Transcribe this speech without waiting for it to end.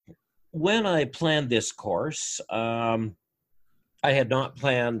When I planned this course, I had not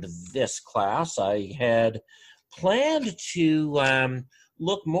planned this class. I had planned to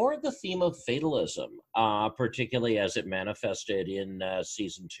look more at the theme of fatalism, particularly as it manifested in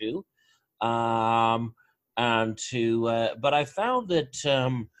season two. Um, but I found that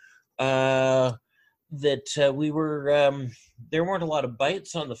we were there weren't a lot of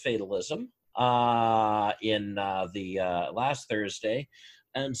bites on the fatalism in the last Thursday,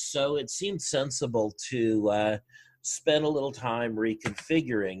 and so it seemed sensible to spend a little time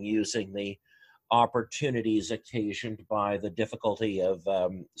reconfiguring using the opportunities occasioned by the difficulty of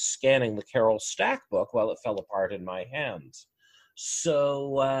scanning the Carol Stack book while it fell apart in my hands.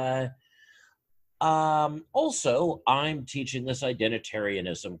 So also, I'm teaching this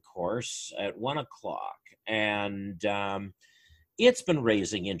identitarianism course at 1 o'clock, and it's been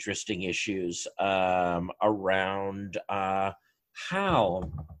raising interesting issues around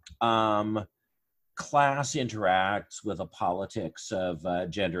how class interacts with the politics of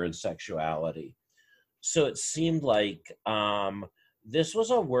gender and sexuality. So it seemed like this was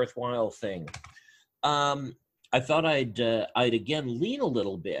a worthwhile thing. I thought I'd again lean a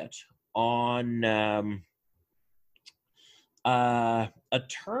little bit on a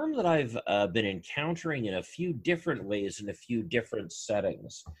term that I've been encountering in a few different ways in a few different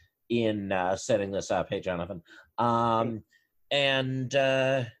settings in setting this up. Hey, Jonathan. And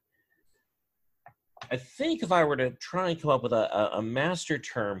I think if I were to try and come up with a master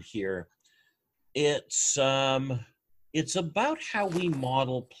term here, it's about how we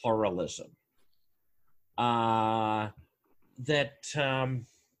model pluralism.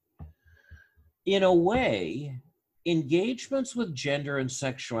 In a way, engagements with gender and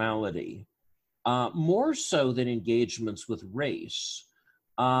sexuality, more so than engagements with race,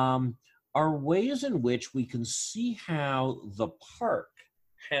 are ways in which we can see how the park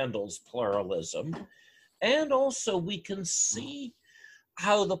handles pluralism, and also we can see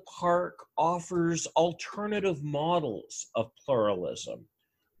how the park offers alternative models of pluralism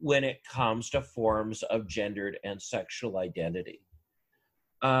when it comes to forms of gendered and sexual identity.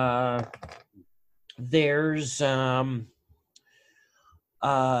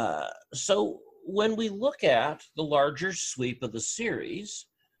 So when we look at the larger sweep of the series,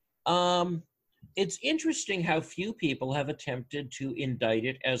 it's interesting how few people have attempted to indict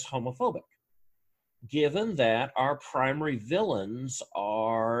it as homophobic, given that our primary villains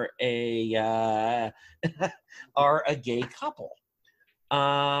are a are a gay couple,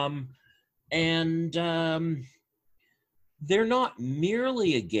 they're not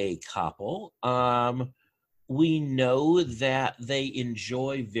merely a gay couple. We know that they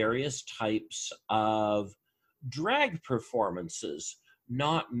enjoy various types of drag performances,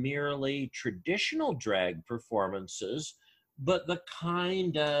 not merely traditional drag performances, but the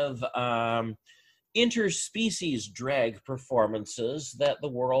kind of interspecies drag performances that the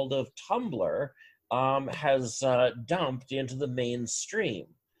world of Tumblr has dumped into the mainstream.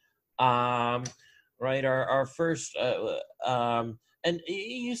 Right, our first, and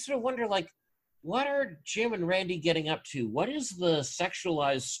you sort of wonder, like, what are Jim and Randy getting up to? What is the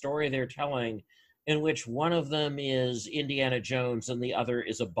sexualized story they're telling in which one of them is Indiana Jones and the other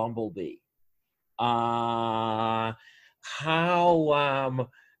is a bumblebee? How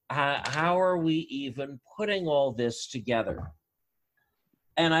are we even putting all this together?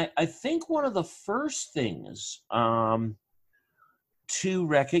 And I think one of the first things to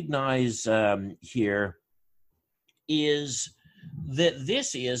recognize here is that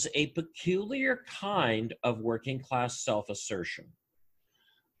this is a peculiar kind of working class self-assertion.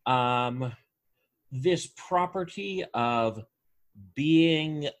 This property of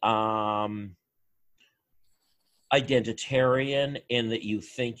being identitarian in that you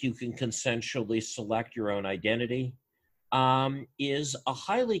think you can consensually select your own identity is a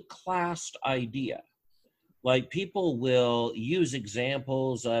highly classed idea. Like, people will use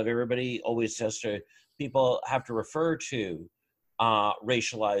examples of, everybody always says to people have to refer to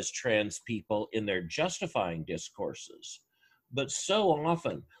racialized trans people in their justifying discourses. But so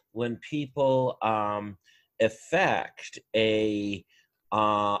often when people affect a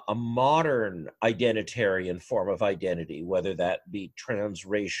modern identitarian form of identity, whether that be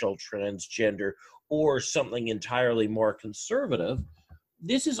transracial, transgender, or something entirely more conservative,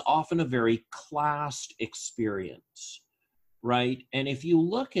 this is often a very classed experience, right? And if you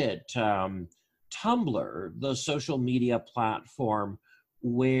look at Tumblr, the social media platform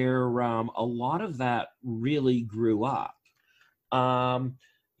where a lot of that really grew up,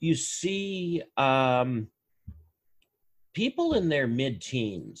 you see people in their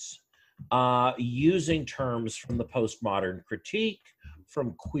mid-teens using terms from the postmodern critique,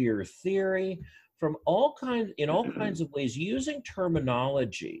 from queer theory, from all kinds of ways, using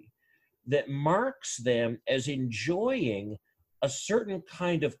terminology that marks them as enjoying a certain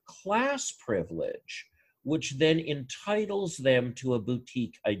kind of class privilege, which then entitles them to a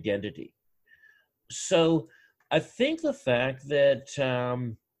boutique identity. So I think the fact that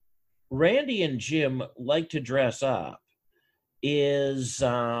Randy and Jim like to dress up is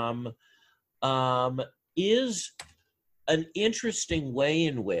is an interesting way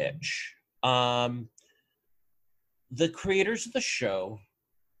in which the creators of the show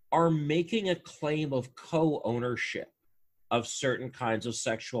are making a claim of co-ownership of certain kinds of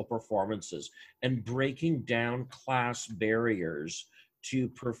sexual performances and breaking down class barriers to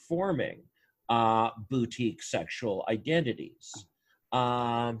performing boutique sexual identities.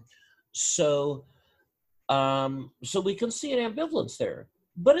 So we can see an ambivalence there.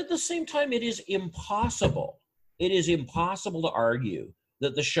 But at the same time, it is impossible. It is impossible to argue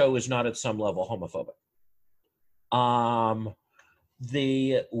that the show is not at some level homophobic.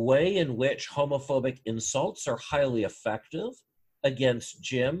 The way in which homophobic insults are highly effective against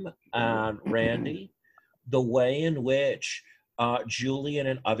Jim and Randy, the way in which Julian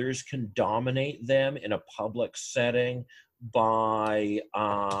and others can dominate them in a public setting by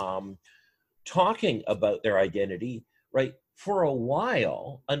talking about their identity, right? For a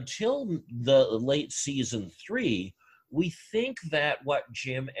while, until the late season 3, we think that what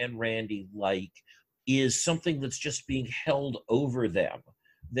Jim and Randy like is something that's just being held over them,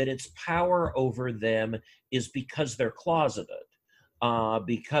 that its power over them is because they're closeted,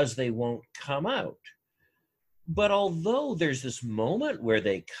 because they won't come out. But although there's this moment where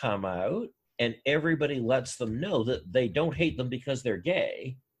they come out and everybody lets them know that they don't hate them because they're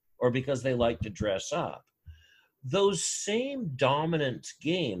gay or because they like to dress up, those same dominant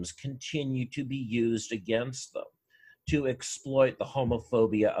games continue to be used against them to exploit the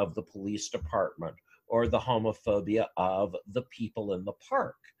homophobia of the police department or the homophobia of the people in the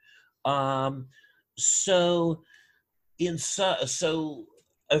park. So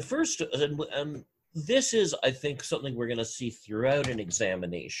at first, and this is, I think, something we're going to see throughout an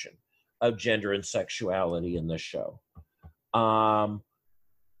examination of gender and sexuality in the show.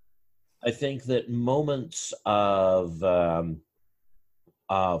 I think that moments of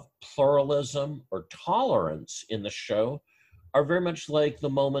pluralism or tolerance in the show are very much like the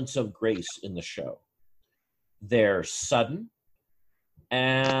moments of grace in the show. They're sudden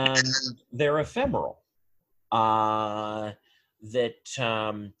and they're ephemeral.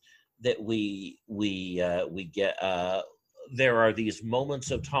 That we get. There are these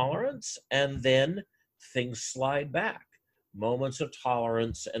moments of tolerance, and then things slide back. Moments of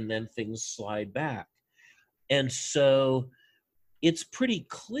tolerance, and then things slide back. And so it's pretty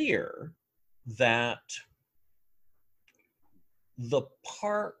clear that the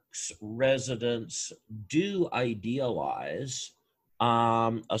park's residents do idealize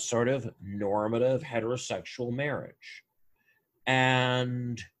a sort of normative heterosexual marriage.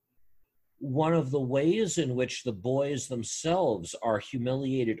 And one of the ways in which the boys themselves are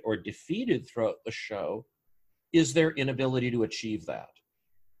humiliated or defeated throughout the show is their inability to achieve that.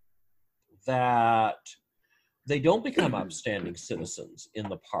 That they don't become upstanding citizens in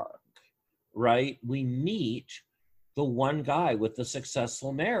the park, right? We meet the one guy with the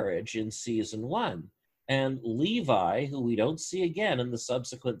successful marriage in season 1. And Levi, who we don't see again in the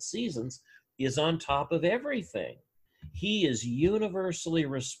subsequent seasons, is on top of everything. He is universally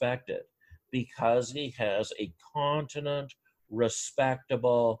respected because he has a continent,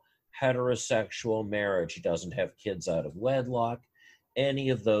 respectable, heterosexual marriage. He doesn't have kids out of wedlock, any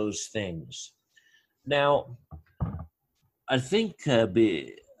of those things. Now, I think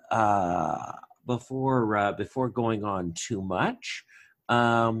before going on too much,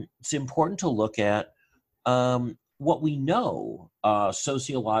 it's important to look at what we know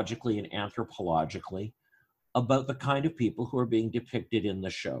sociologically and anthropologically about the kind of people who are being depicted in the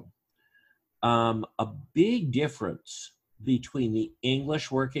show. A big difference between the English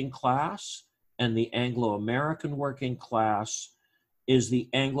working class and the Anglo-American working class is the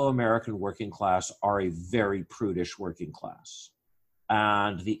Anglo-American working class are a very prudish working class,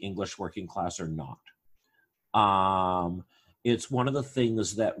 and the English working class are not. It's one of the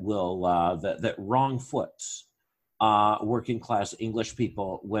things that will that wrong foots working class English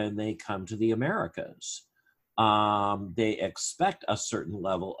people when they come to the Americas. They expect a certain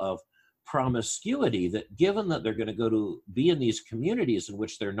level of promiscuity, that given that they're going to go to be in these communities in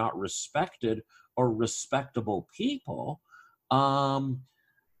which they're not respected or respectable people,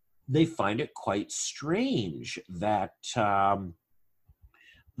 they find it quite strange that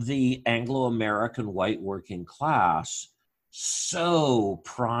the Anglo-American white working class so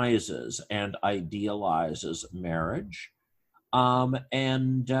prizes and idealizes marriage,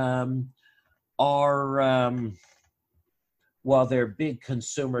 and are while they're big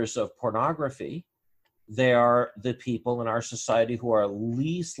consumers of pornography, they are the people in our society who are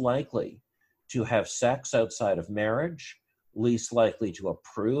least likely to have sex outside of marriage, least likely to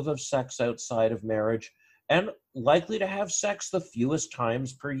approve of sex outside of marriage, and likely to have sex the fewest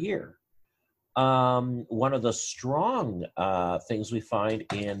times per year. One of the strong things we find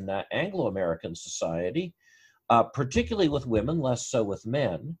in Anglo-American society, particularly with women, less so with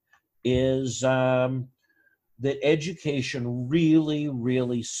men, is that education really,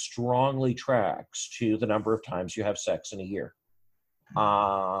 really strongly tracks to the number of times you have sex in a year.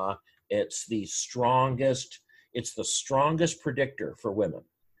 It's the strongest predictor for women,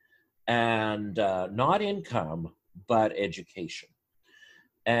 and not income, but education.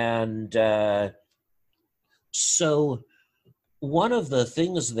 And so one of the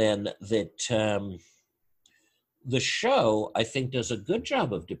things then that the show, I think, does a good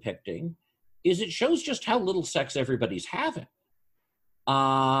job of depicting is it shows just how little sex everybody's having.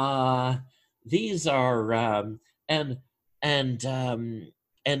 These are and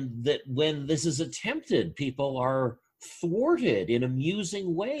that when this is attempted, people are thwarted in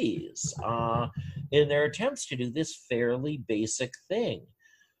amusing ways in their attempts to do this fairly basic thing.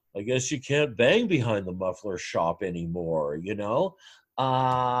 I guess you can't bang behind the muffler shop anymore, you know?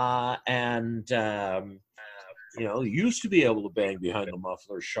 You know, you used to be able to bang behind the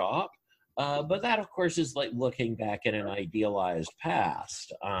muffler shop. But that, of course, is like looking back at an idealized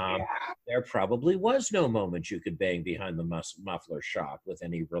past. There probably was no moment you could bang behind the muffler shop with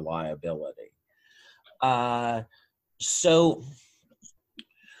any reliability. So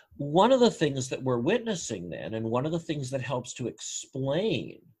one of the things that we're witnessing then, and one of the things that helps to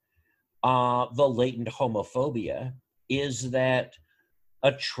explain the latent homophobia, is that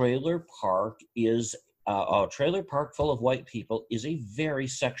a trailer park full of white people is a very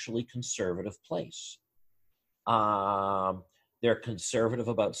sexually conservative place. They're conservative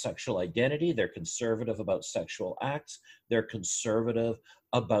about sexual identity. They're conservative about sexual acts. They're conservative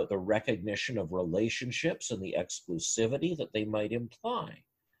about the recognition of relationships and the exclusivity that they might imply.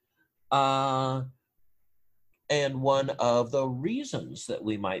 And one of the reasons that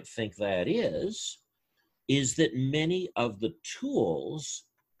we might think that is that many of the tools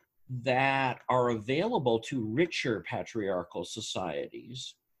that are available to richer patriarchal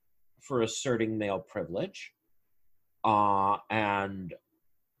societies for asserting male privilege and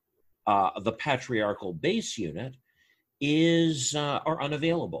the patriarchal base unit are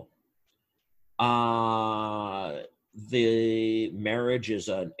unavailable. The marriage is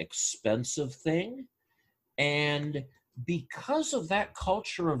an expensive thing, and because of that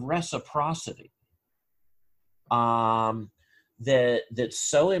culture of reciprocity, that's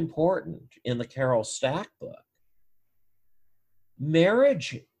so important in the Carol Stack book,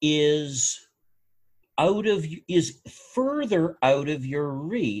 marriage is further out of your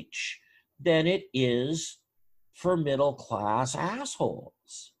reach than it is for middle class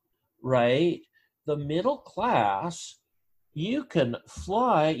assholes, right? The middle class, you can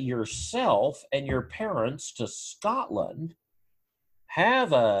fly yourself and your parents to Scotland,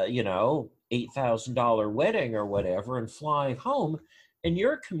 have a, $8,000 wedding or whatever, and fly home, and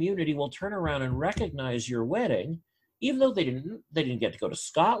your community will turn around and recognize your wedding, even though they didn't get to go to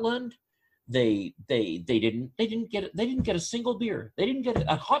Scotland. They didn't get a single beer. They didn't get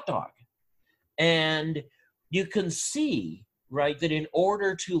a hot dog. And you can see, right, that in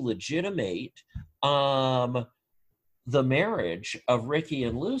order to legitimate the marriage of Ricky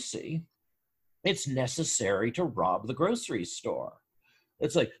and Lucy, it's necessary to rob the grocery store.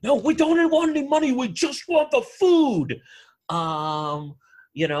 It's like, no, we don't want any money. We just want the food. And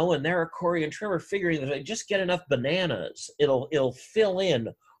there are Corey and Trevor figuring that if they just get enough bananas, it'll fill in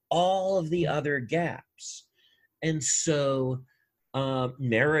all of the other gaps. And so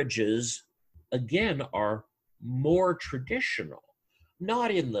marriages, again, are more traditional, not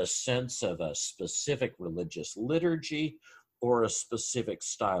in the sense of a specific religious liturgy or a specific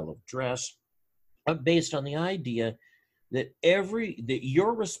style of dress, but based on the idea that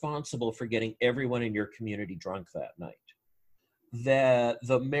you're responsible for getting everyone in your community drunk that night. That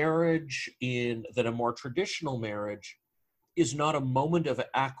a more traditional marriage is not a moment of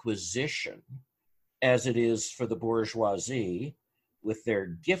acquisition as it is for the bourgeoisie with their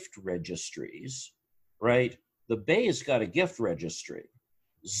gift registries, right? The Bay's got a gift registry.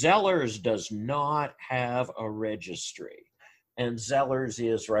 Zellers does not have a registry. And Zellers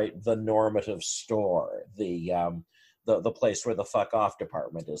is, right, the normative store, the place where the fuck off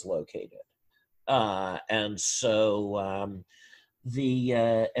department is located. And so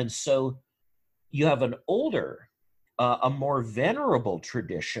and so you have an older, a more venerable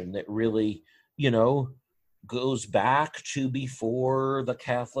tradition that really, goes back to before the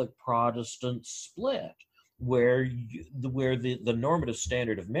Catholic Protestant split, where the normative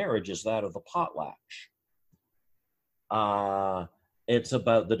standard of marriage is that of the potlatch. It's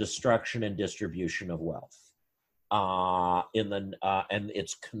about the destruction and distribution of wealth, and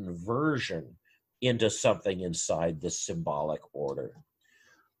its conversion into something inside the symbolic order.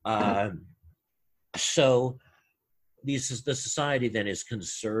 So the society then is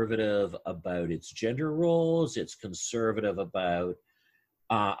conservative about its gender roles. It's conservative about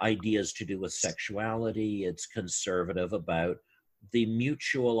ideas to do with sexuality. It's conservative about the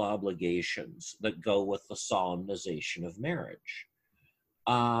mutual obligations that go with the solemnization of marriage.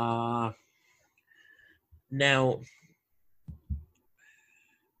 Now,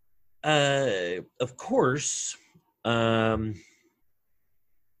 of course,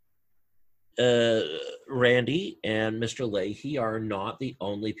 Randy and Mr. Leahy are not the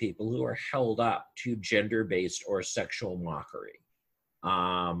only people who are held up to gender-based or sexual mockery.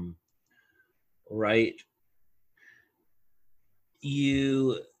 Right?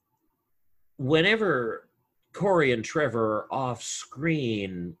 Whenever Corey and Trevor are off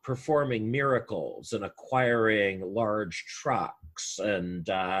screen performing miracles and acquiring large trucks and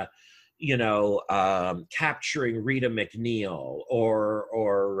capturing Rita McNeil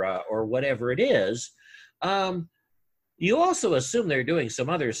or whatever it is, you also assume they're doing some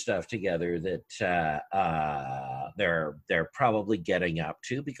other stuff together that they're probably getting up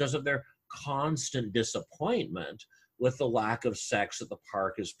to because of their constant disappointment with the lack of sex that the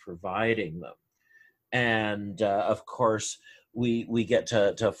park is providing them. And of course, we get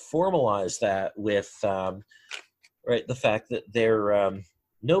to formalize that with the fact that they're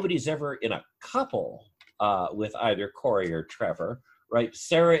nobody's ever in a couple with either Corey or Trevor, right?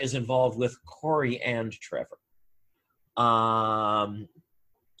 Sarah is involved with Corey and Trevor. One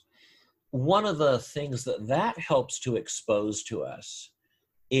of the things that helps to expose to us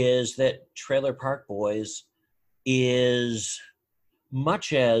is that Trailer Park Boys is,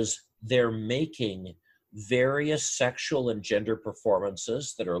 much as they're making various sexual and gender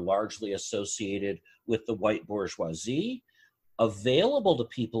performances that are largely associated with the white bourgeoisie available to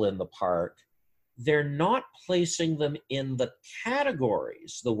people in the park, they're not placing them in the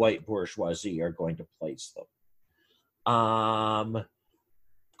categories the white bourgeoisie are going to place them.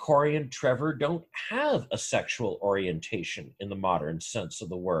 Corey and Trevor don't have a sexual orientation in the modern sense of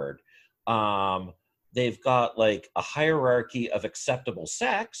the word. They've got like a hierarchy of acceptable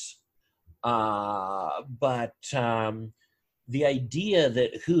sex, but the idea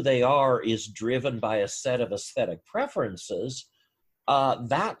that who they are is driven by a set of aesthetic preferences,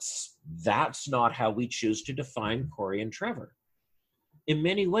 that's not how we choose to define Corey and Trevor. In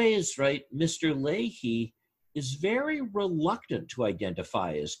many ways, right, Mr. Leahy is very reluctant to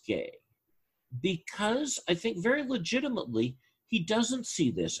identify as gay because I think very legitimately he doesn't see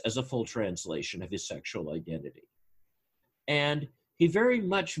this as a full translation of his sexual identity. And he very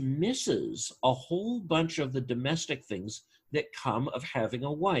much misses a whole bunch of the domestic things that come of having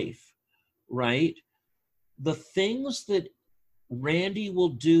a wife, right? The things that Randy will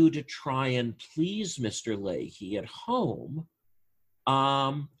do to try and please Mr. Leahy at home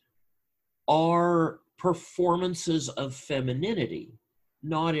are performances of femininity,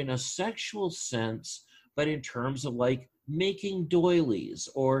 not in a sexual sense, but in terms of like making doilies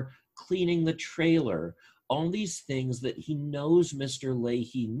or cleaning the trailer, all these things that he knows Mr.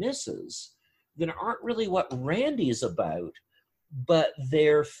 Leahy misses that aren't really what Randy's about, but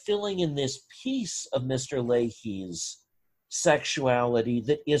they're filling in this piece of Mr. Leahy's sexuality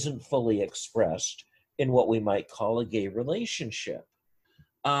that isn't fully expressed in what we might call a gay relationship.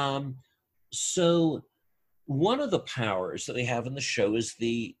 So one of the powers that they have in the show is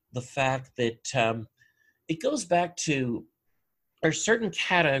the fact that it goes back to a certain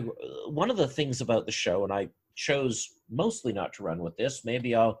category. One of the things about the show, and I chose mostly not to run with this,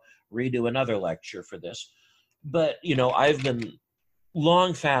 maybe I'll redo another lecture for this, but I've been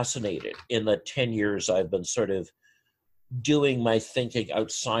long fascinated in the 10 years I've been sort of doing my thinking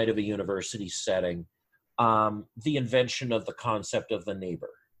outside of a university setting, the invention of the concept of the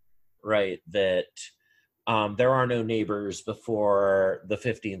neighbor, right? That there are no neighbors before the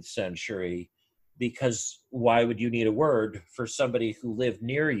 15th century, because why would you need a word for somebody who lived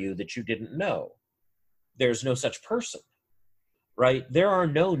near you that you didn't know? There's no such person, right? There are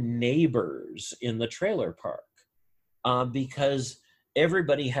no neighbors in the trailer park because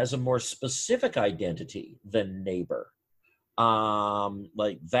everybody has a more specific identity than neighbor,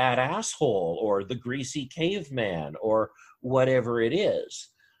 like that asshole or the greasy caveman or whatever it is.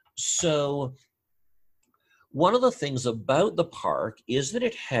 So one of the things about the park is that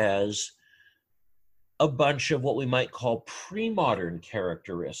it has a bunch of what we might call pre-modern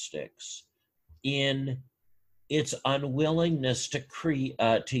characteristics in its unwillingness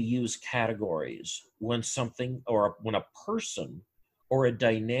to use categories when something or when a person or a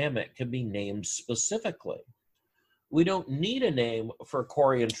dynamic can be named specifically. We don't need a name for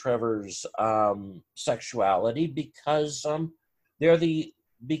Corey and Trevor's sexuality because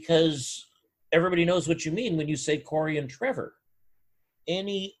because everybody knows what you mean when you say Corey and Trevor.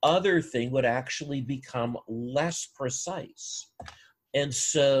 Any other thing would actually become less precise. And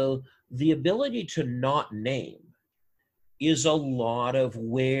so the ability to not name is a lot of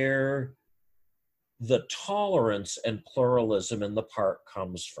where the tolerance and pluralism in the park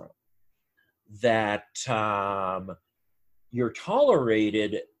comes from. That you're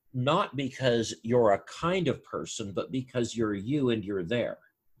tolerated not because you're a kind of person, but because you're you and you're there.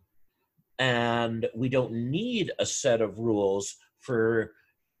 And we don't need a set of rules for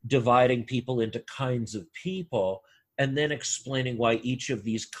dividing people into kinds of people and then explaining why each of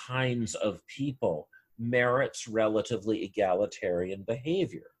these kinds of people merits relatively egalitarian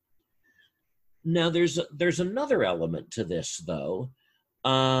behavior. Now, there's another element to this, though.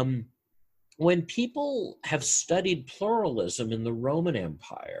 When people have studied pluralism in the Roman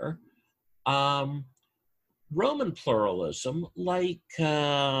Empire, Roman pluralism, like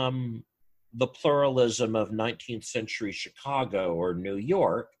the pluralism of 19th century Chicago or New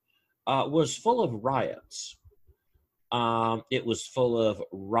York, was full of riots. It was full of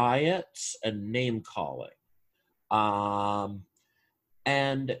riots and name calling.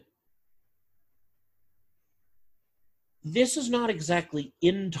 And this is not exactly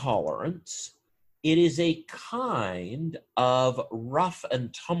intolerance. It is a kind of rough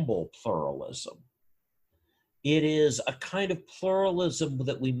and tumble pluralism. It is a kind of pluralism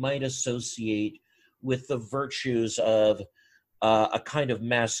that we might associate with the virtues of a kind of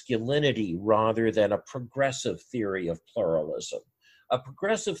masculinity rather than a progressive theory of pluralism. A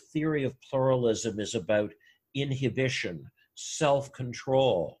progressive theory of pluralism is about inhibition,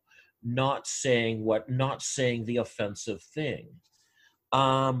 self-control, not saying the offensive thing.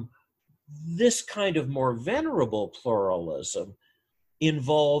 This kind of more venerable pluralism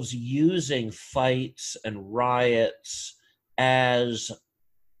involves using fights and riots as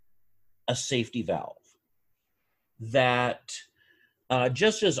a safety valve. That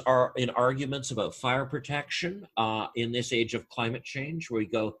just as in arguments about fire protection in this age of climate change, where we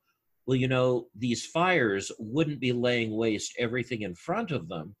go, well, you know, these fires wouldn't be laying waste everything in front of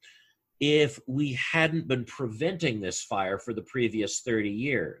them if we hadn't been preventing this fire for the previous 30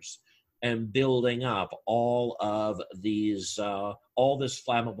 years and building up all of these, all this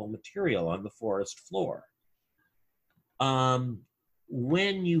flammable material on the forest floor. And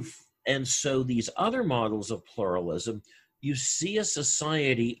so these other models of pluralism, you see a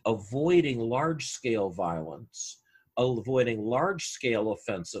society avoiding large-scale violence, avoiding large-scale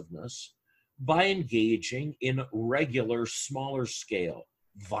offensiveness by engaging in regular, smaller-scale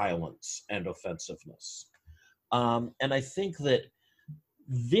violence and offensiveness. And I think that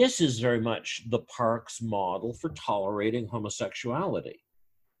this is very much the park's model for tolerating homosexuality.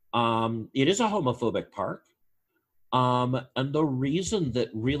 It is a homophobic park. And the reason that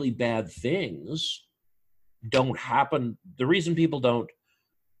really bad things don't happen, the reason people don't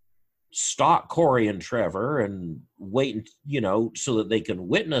stalk Corey and Trevor and wait, you know, so that they can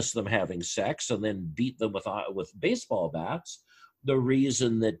witness them having sex and then beat them with baseball bats, the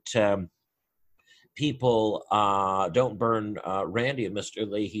reason that people don't burn Randy and Mr.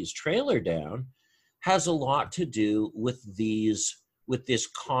 Leahy's trailer down has a lot to do with this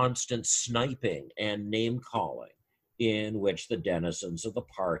constant sniping and name calling in which the denizens of the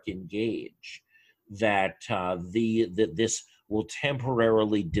park engage. That this will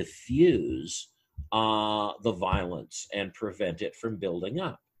temporarily diffuse the violence and prevent it from building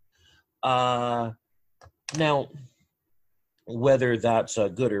up. Now, whether that's a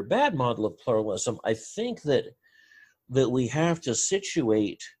good or bad model of pluralism, I think that we have to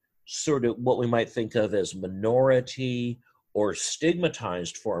situate sort of what we might think of as minority or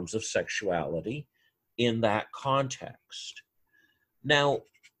stigmatized forms of sexuality in that context. Now,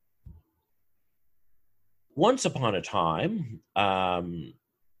 once upon a time,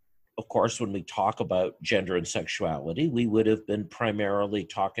 of course, when we talk about gender and sexuality, we would have been primarily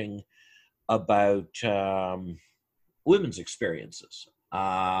talking about women's experiences.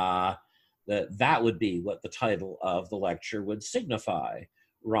 That would be what the title of the lecture would signify,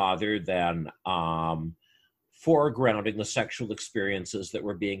 rather than foregrounding the sexual experiences that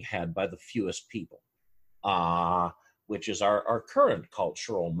were being had by the fewest people, which is our current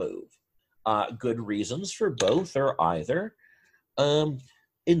cultural move. Good reasons for both or either. And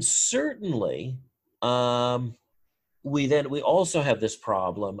certainly, we also have this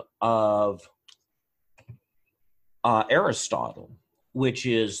problem of Aristotle, which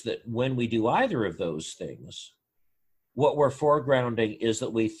is that when we do either of those things, what we're foregrounding is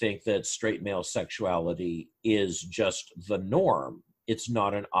that we think that straight male sexuality is just the norm. It's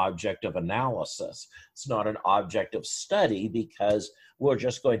not an object of analysis. It's not an object of study, because we're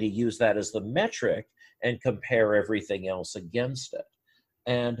just going to use that as the metric and compare everything else against it.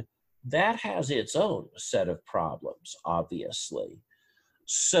 And that has its own set of problems, obviously.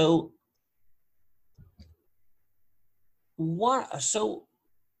 So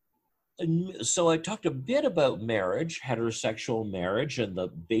I talked a bit about marriage, heterosexual marriage, and the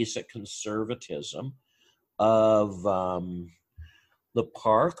basic conservatism of the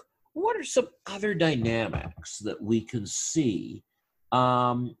park. What are some other dynamics that we can see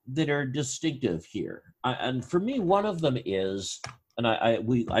that are distinctive here? And for me, one of them is, and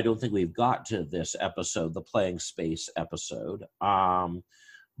I don't think we've got to this episode, the playing space episode,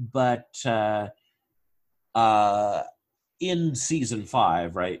 but in season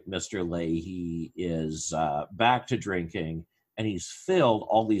 5, right, Mr. Leahy is back to drinking, and he's filled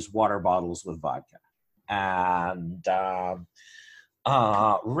all these water bottles with vodka. And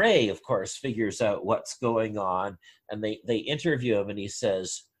Ray, of course, figures out what's going on, and they interview him, and he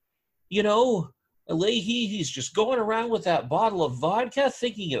says, you know, Leahy, he's just going around with that bottle of vodka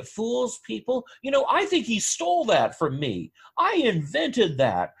thinking it fools people. You know, I think he stole that from me. I invented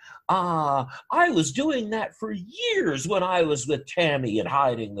that. I was doing that for years when I was with Tammy and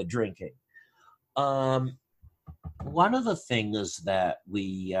hiding the drinking. One of the things that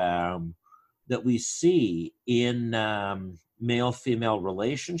we see in male-female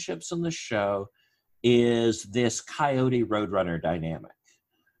relationships in the show is this Coyote Roadrunner dynamic,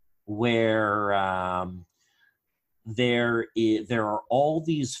 where there are all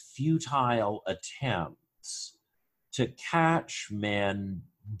these futile attempts to catch men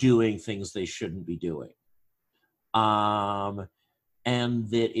doing things they shouldn't be doing. And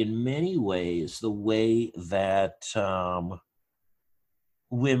that in many ways, the way that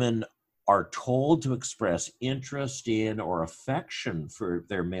women are told to express interest in or affection for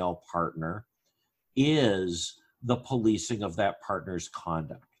their male partner is the policing of that partner's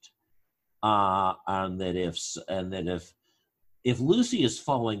conduct. And that if Lucy is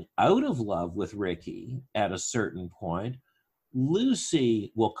falling out of love with Ricky at a certain point,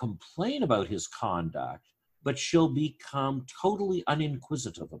 Lucy will complain about his conduct, but she'll become totally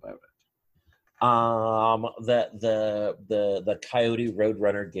uninquisitive about it. That the Coyote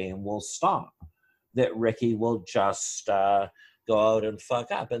Roadrunner game will stop. That Ricky will just go out and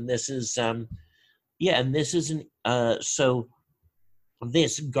fuck up. And this is so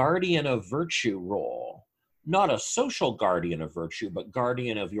this guardian of virtue role, not a social guardian of virtue, but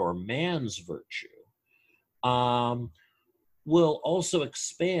guardian of your man's virtue, will also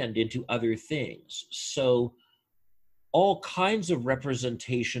expand into other things. So all kinds of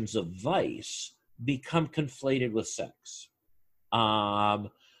representations of vice become conflated with sex.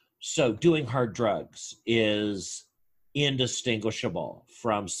 So doing hard drugs is indistinguishable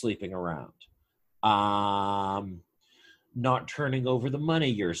from sleeping around. Not turning over the money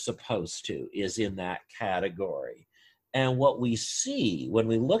you're supposed to is in that category. And what we see when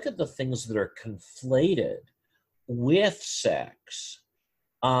we look at the things that are conflated with sex,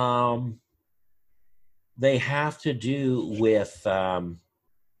 they have to do with the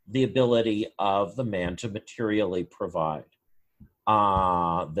ability of the man to materially provide.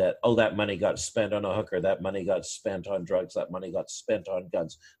 That money got spent on a hooker, that money got spent on drugs, that money got spent on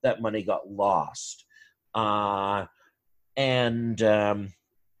guns, that money got lost. And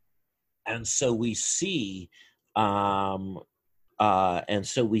so we see that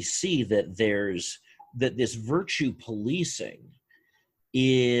this virtue policing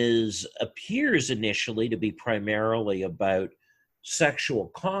appears initially to be primarily about sexual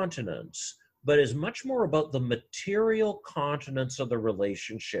continence, but is much more about the material continence of the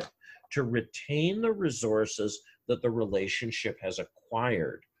relationship to retain the resources that the relationship has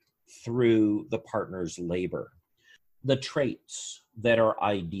acquired through the partner's labor. The traits that are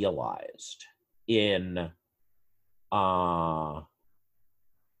idealized in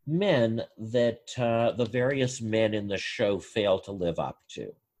men that the various men in the show fail to live up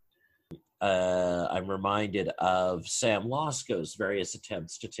to. I'm reminded of Sam Losko's various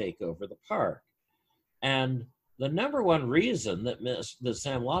attempts to take over the park. And the number one reason that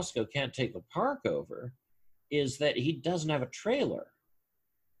Sam Losko can't take the park over is that he doesn't have a trailer.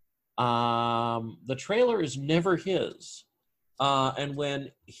 The trailer is never his. And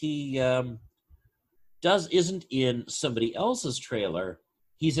when he isn't in somebody else's trailer,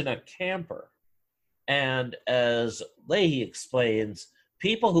 he's in a camper. And as Leahy explains,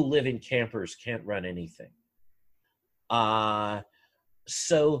 people who live in campers can't run anything.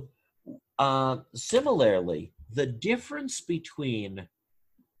 Similarly, the difference between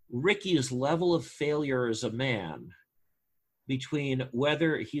Ricky's level of failure as a man, between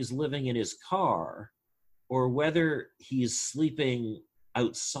whether he's living in his car or whether he's sleeping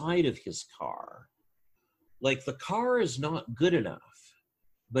outside of his car, like the car is not good enough,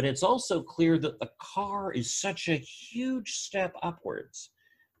 but it's also clear that the car is such a huge step upwards.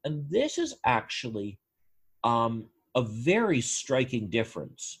 And this is actually a very striking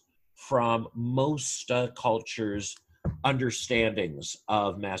difference from most cultures' understandings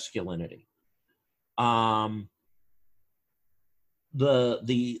of masculinity.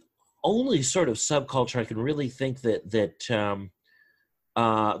 The only sort of subculture I can really think that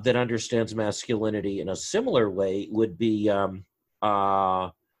understands masculinity in a similar way would be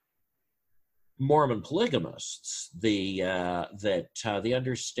Mormon polygamists. The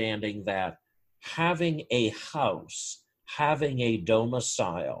understanding that having a house, having a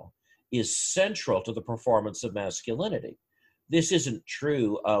domicile, is central to the performance of masculinity. This isn't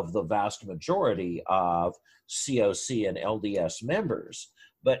true of the vast majority of COC and LDS members,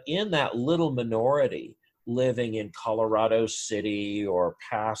 but in that little minority living in Colorado City or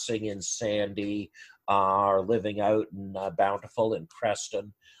passing in Sandy or living out in Bountiful and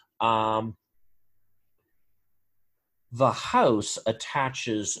Creston, the house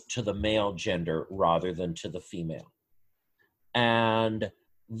attaches to the male gender rather than to the female. And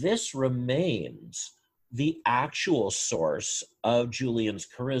this remains the actual source of Julian's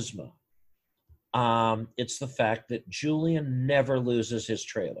charisma. It's the fact that Julian never loses his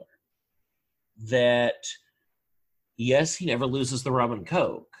trailer. That, yes, he never loses the rum and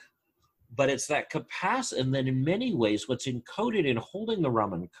coke, but it's that capacity. And then in many ways, what's encoded in holding the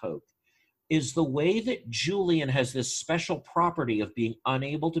rum and coke is the way that Julian has this special property of being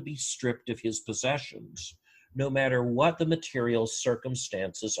unable to be stripped of his possessions, no matter what the material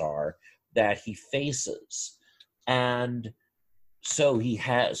circumstances are that he faces. And so he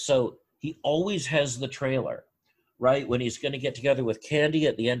always has the trailer, right? When he's going to get together with Candy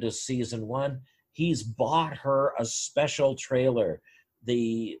at the end of season 1, he's bought her a special trailer,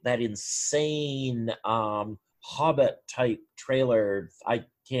 that insane Hobbit type trailer. I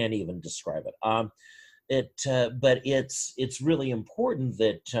can't even describe it. But it's really important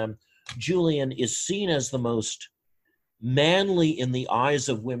that Julian is seen as the most manly in the eyes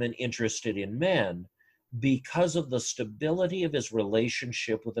of women interested in men because of the stability of his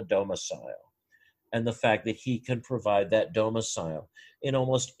relationship with a domicile and the fact that he can provide that domicile. In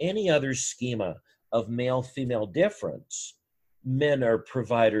almost any other schema of male-female difference, men are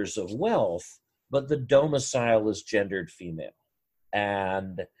providers of wealth, but the domicile is gendered female.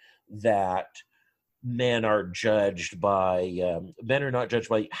 And that men are not judged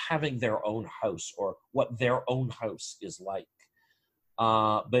by having their own house or what their own house is like.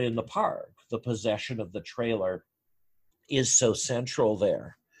 But in the park, the possession of the trailer is so central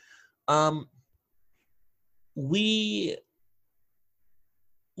there. We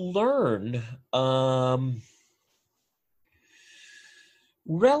learn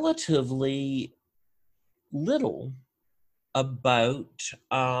relatively little about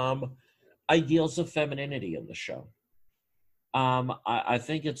ideals of femininity in the show. I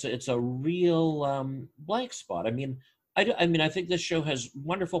think it's a real blank spot. I mean, I think this show has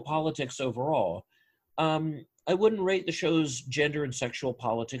wonderful politics overall. I wouldn't rate the show's gender and sexual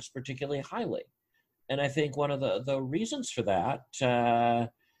politics particularly highly. And I think one of the reasons for that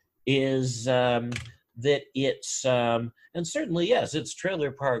is that it's, and certainly, yes, it's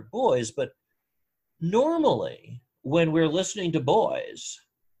Trailer Park Boys, but normally when we're listening to boys,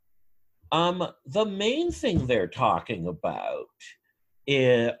 the main thing they're talking about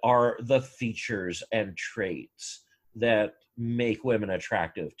are the features and traits that make women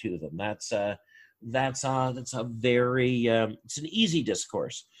attractive to them. That's a very, it's an easy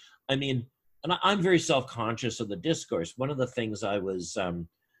discourse. I mean, and I'm very self-conscious of the discourse. One of the things I was, I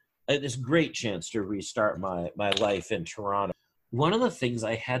had this great chance to restart my life in Toronto. One of the things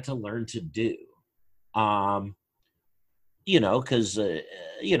I had to learn to do, because,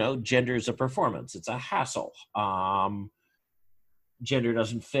 gender is a performance. It's a hassle. Gender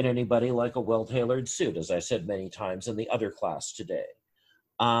doesn't fit anybody like a well-tailored suit, as I said many times in the other class today.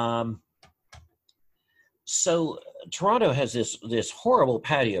 So Toronto has this horrible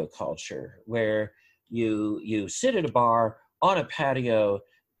patio culture where You sit at a bar on a patio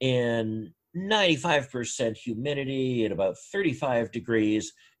in 95% humidity at about 35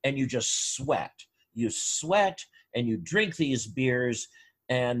 degrees, and you just sweat. You sweat and you drink these beers,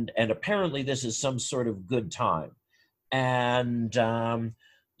 and apparently this is some sort of good time. And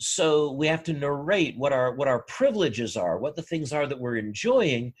so we have to narrate what our privileges are, what the things are that we're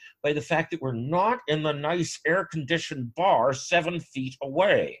enjoying, by the fact that we're not in the nice air-conditioned bar 7 feet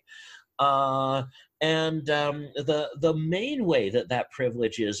away. The main way that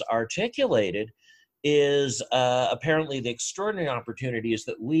privilege is articulated is apparently the extraordinary opportunities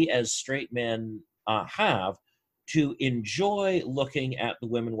that we as straight men have to enjoy looking at the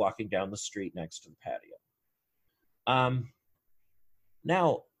women walking down the street next to the patio.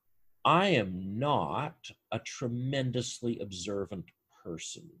 Now, I am not a tremendously observant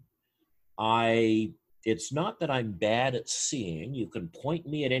person. It's not that I'm bad at seeing. You can point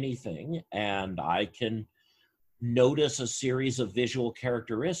me at anything and I can notice a series of visual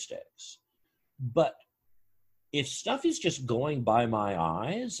characteristics. But if stuff is just going by my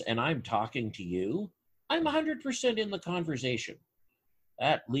eyes and I'm talking to you, I'm 100% in the conversation.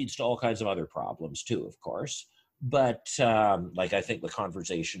 That leads to all kinds of other problems too, of course. But like, I think the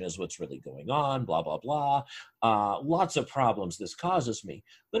conversation is what's really going on, blah, blah, blah. Lots of problems this causes me.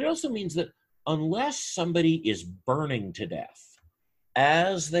 But it also means that unless somebody is burning to death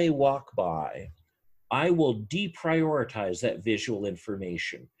as they walk by, I will deprioritize that visual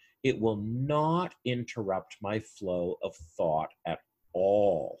information. It will not interrupt my flow of thought at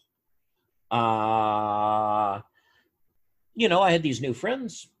all. I had these new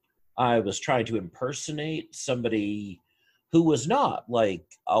friends. I was trying to impersonate somebody who was not like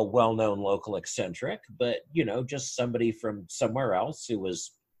a well-known local eccentric, but, just somebody from somewhere else who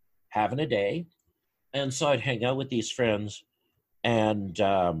was having a day. And so I'd hang out with these friends, and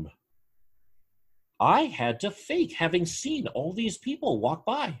I had to fake having seen all these people walk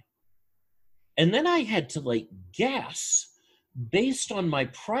by. And then I had to guess, based on my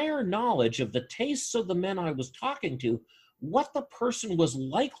prior knowledge of the tastes of the men I was talking to, what the person was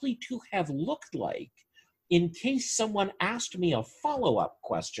likely to have looked like in case someone asked me a follow-up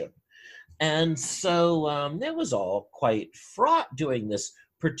question. And so it was all quite fraught doing this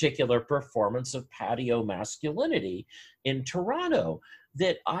particular performance of patio masculinity in Toronto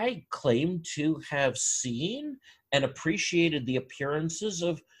that I claimed to have seen and appreciated the appearances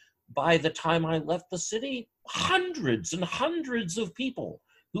of, by the time I left the city, hundreds and hundreds of people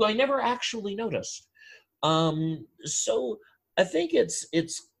who I never actually noticed. So I think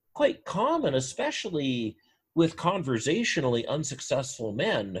it's quite common, especially with conversationally unsuccessful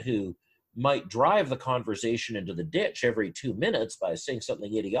men who might drive the conversation into the ditch every 2 minutes by saying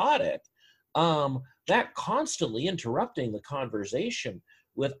something idiotic, that constantly interrupting the conversation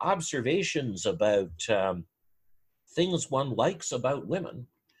with observations about things one likes about women,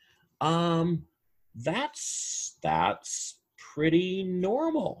 that's pretty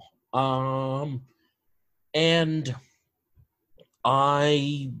normal. And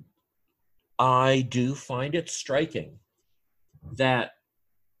I do find it striking that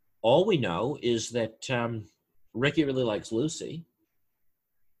all we know is that Ricky really likes Lucy.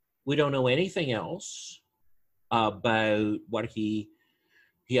 We don't know anything else about what he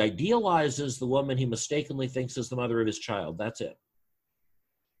idealizes the woman he mistakenly thinks is the mother of his child. That's it.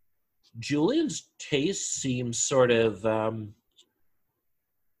 Julian's taste seems sort of,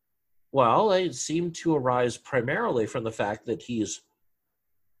 they seem to arise primarily from the fact that he's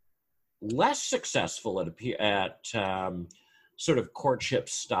less successful at sort of courtship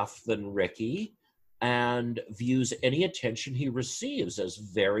stuff than Ricky, and views any attention he receives as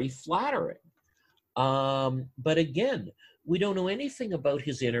very flattering. But again, we don't know anything about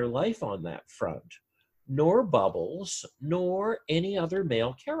his inner life on that front, nor Bubbles, nor any other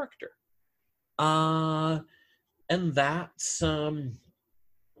male character. And that's an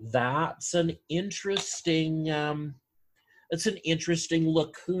interesting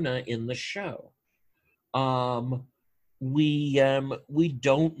lacuna in the show. We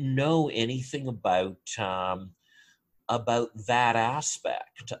don't know anything about that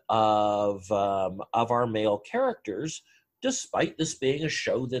aspect of our male characters, despite this being a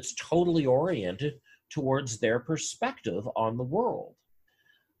show that's totally oriented towards their perspective on the world.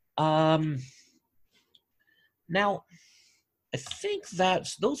 Now, I think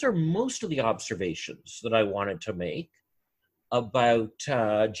those are most of the observations that I wanted to make about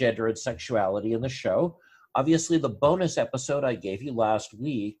gender and sexuality in the show. Obviously, the bonus episode I gave you last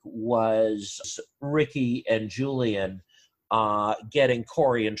week was Ricky and Julian getting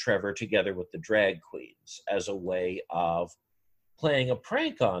Corey and Trevor together with the drag queens as a way of playing a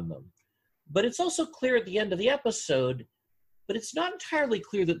prank on them. But it's also clear at the end of the episode, but it's not entirely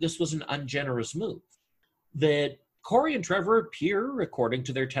clear that this was an ungenerous move. That Corey and Trevor appear, according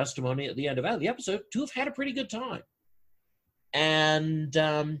to their testimony at the end of the episode, to have had a pretty good time. And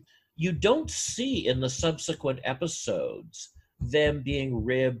you don't see in the subsequent episodes them being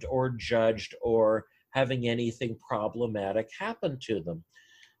ribbed or judged or having anything problematic happen to them.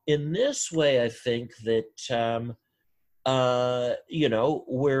 In this way, I think that,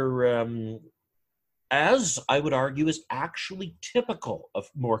 we're, as I would argue, is actually typical of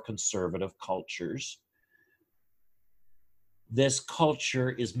more conservative cultures. This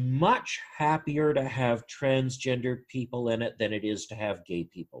culture is much happier to have transgender people in it than it is to have gay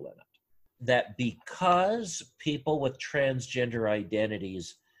people in it. That because people with transgender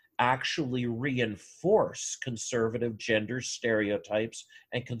identities actually reinforce conservative gender stereotypes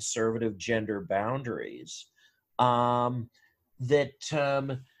and conservative gender boundaries, the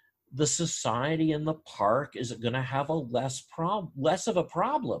society in the park is going to have a less of a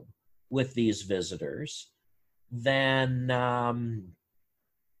problem with these visitors than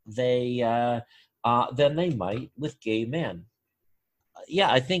they might with gay men.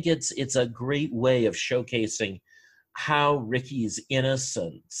 Yeah, I think it's a great way of showcasing how Ricky's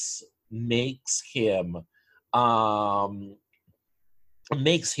innocence makes him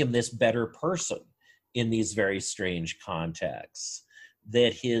this better person in these very strange contexts.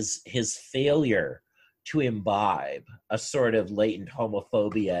 That his failure to imbibe a sort of latent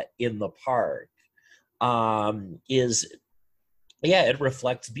homophobia in the park it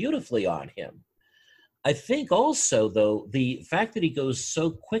reflects beautifully on him. I think also, though, the fact that he goes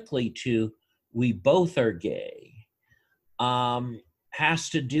so quickly to "we both are gay" has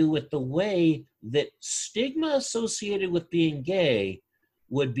to do with the way that stigma associated with being gay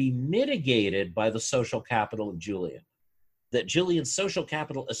would be mitigated by the social capital of Julian. That Julian's social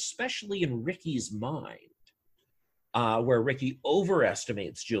capital, especially in Ricky's mind, where Ricky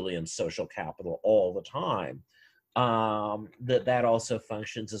overestimates Julian's social capital all the time, that also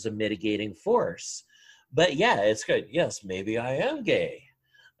functions as a mitigating force. But yeah, it's good. Yes, maybe I am gay.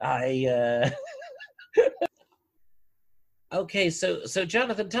 Okay, so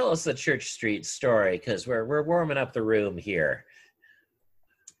Jonathan, tell us the Church Street story, because we're warming up the room here.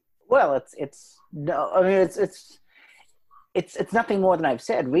 Well, it's nothing more than I've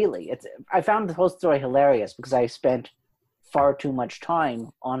said, really. I found the whole story hilarious because I spent far too much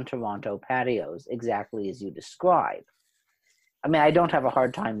time on Toronto patios, exactly as you describe. I mean, I don't have a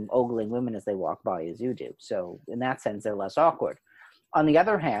hard time ogling women as they walk by as you do. So in that sense, they're less awkward. On the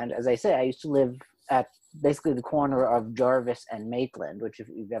other hand, as I say, I used to live at basically the corner of Jarvis and Maitland, which, if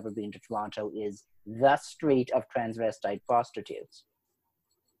you've ever been to Toronto, is the street of transvestite prostitutes.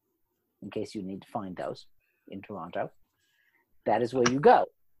 In case you need to find those in Toronto. That is where you go.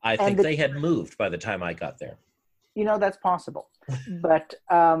 I think they had moved by the time I got there. That's possible. But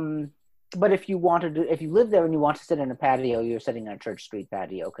if you live there and you want to sit in a patio, you're sitting on a Church Street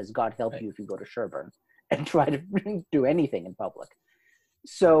patio, because God help you if you go to Sherbourne and try to do anything in public.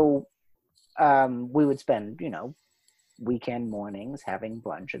 So we would spend, weekend mornings having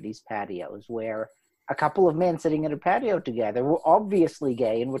brunch at these patios where a couple of men sitting at a patio together were obviously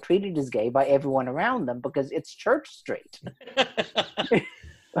gay and were treated as gay by everyone around them because it's Church Street.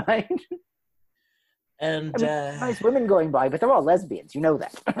 Right? And nice women going by, but they're all lesbians. You know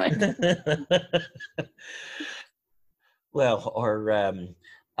that. Well,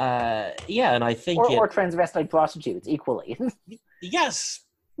 and I think or transvestite prostitutes equally. Yes.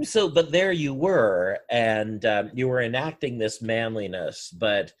 So, but there you were, and you were enacting this manliness,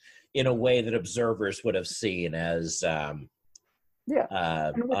 but in a way that observers would have seen as a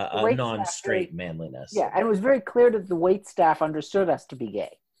non-straight manliness. Yeah, and it was very clear that the wait staff understood us to be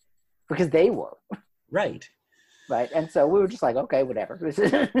gay, because they were. Right. Right, and so we were just like, okay, whatever. This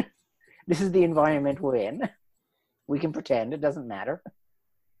is the environment we're in. We can pretend, it doesn't matter.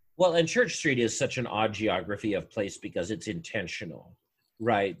 Well, and Church Street is such an odd geography of place because it's intentional,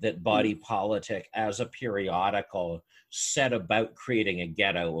 right? That Body Politic, as a periodical, set about creating a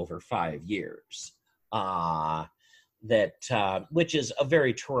ghetto over 5 years. Which is a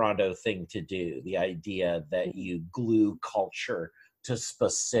very Toronto thing to do. The idea that you glue culture to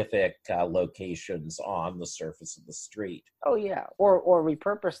specific locations on the surface of the street. Oh yeah, or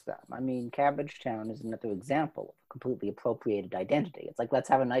repurpose them. I mean, Cabbagetown is another example of a completely appropriated identity. It's like, let's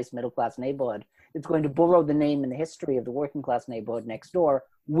have a nice middle-class neighborhood. It's going to borrow the name and the history of the working-class neighborhood next door,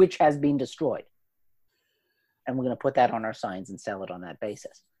 which has been destroyed. And we're going to put that on our signs and sell it on that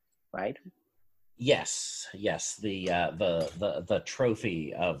basis, right? Yes, the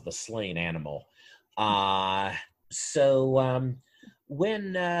trophy of the slain animal.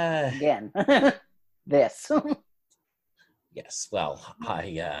 when Again, this. yes, well,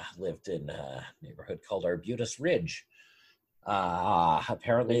 I lived in a neighborhood called Arbutus Ridge.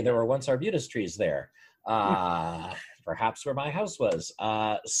 Apparently there were once arbutus trees there, perhaps where my house was.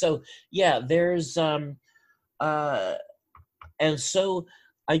 So yeah, there's and so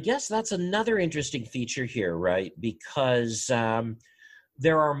I guess that's another interesting feature here, right? Because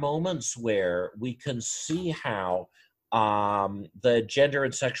there are moments where we can see how the gender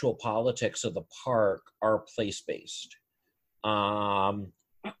and sexual politics of the park are place-based.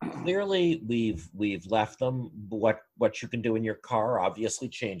 Clearly, we've left them. What you can do in your car obviously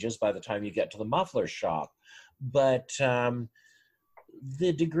changes by the time you get to the muffler shop, but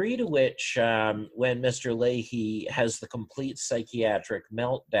the degree to which when Mr. Leahy has the complete psychiatric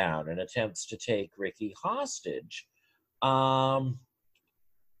meltdown and attempts to take Ricky hostage,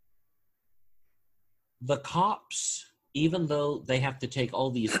 the cops, even though they have to take all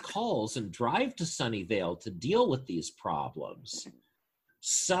these calls and drive to Sunnyvale to deal with these problems,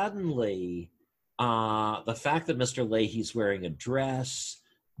 suddenly the fact that Mr. Leahy's wearing a dress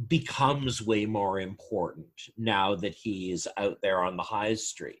becomes way more important now that he's out there on the high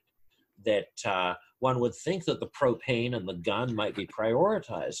street. That one would think that the propane and the gun might be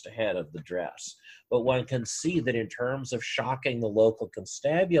prioritized ahead of the dress. But one can see that in terms of shocking the local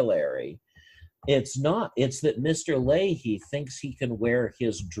constabulary, it's not. It's that Mr. Leahy thinks he can wear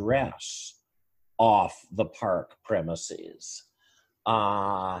his dress off the park premises.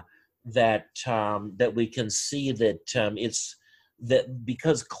 That we can see that it's that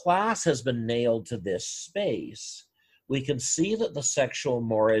because class has been nailed to this space, we can see that the sexual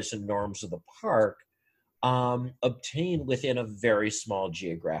mores and norms of the park obtain within a very small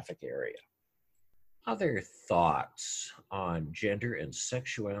geographic area. Other thoughts on gender and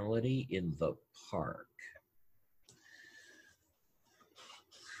sexuality in the park?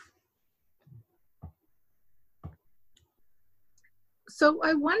 So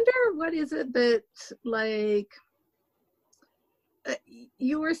I wonder, what is it that, like,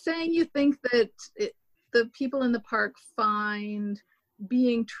 you were saying you think that the people in the park find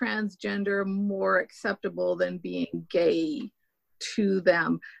being transgender more acceptable than being gay to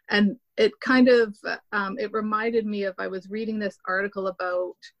them. And it kind of, it reminded me of, I was reading this article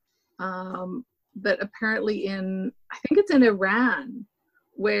about that apparently in, I think it's in Iran,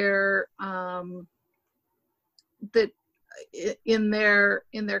 where that in their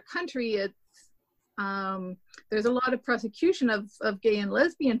country, it's there's a lot of persecution of gay and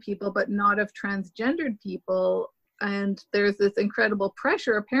lesbian people, but not of transgendered people. And there's this incredible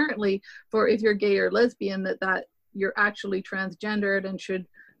pressure apparently for, if you're gay or lesbian, that you're actually transgendered and should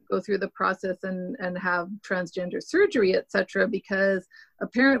go through the process and have transgender surgery, etc. Because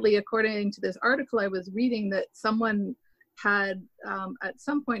apparently, according to this article I was reading, that someone had at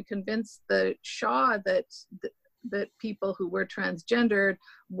some point convinced the Shah that people who were transgendered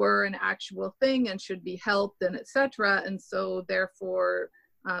were an actual thing and should be helped, and etc. And so therefore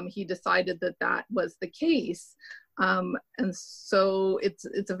he decided that was the case. And so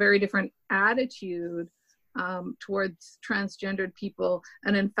it's a very different attitude towards transgendered people.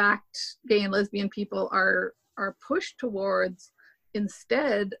 And in fact, gay and lesbian people are pushed towards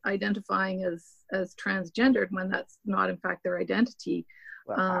instead identifying as transgendered when that's not in fact their identity.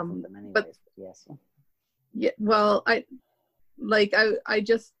 Well, half of them anyways, but yes. Yeah, well, I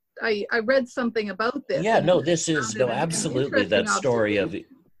read something about this. Yeah, no, this is, no, absolutely, that story of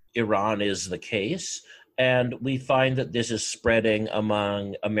Iran is the case. And we find that this is spreading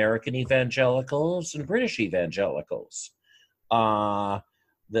among American evangelicals and British evangelicals.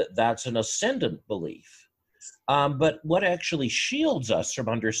 That's an ascendant belief. But what actually shields us from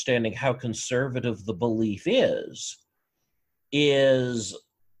understanding how conservative the belief is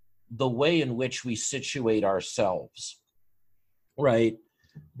the way in which we situate ourselves, right?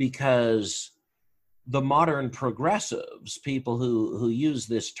 Because the modern progressives, people who use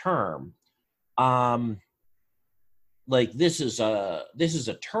this term, like this is a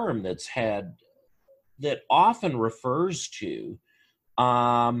term that often refers to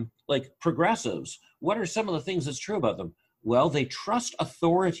like progressives. What are some of the things that's true about them? Well, they trust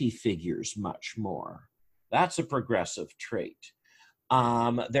authority figures much more. That's a progressive trait.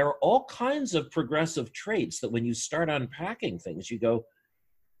 There are all kinds of progressive traits that when you start unpacking things, you go,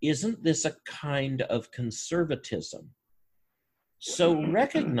 isn't this a kind of conservatism? So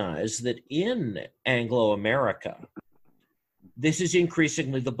recognize that in Anglo-America, this is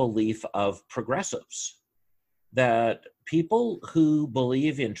increasingly the belief of progressives, that people who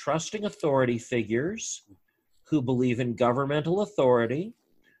believe in trusting authority figures, who believe in governmental authority,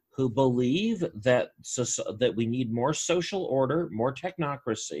 who believe that that we need more social order, more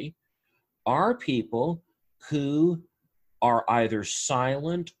technocracy, are people who are either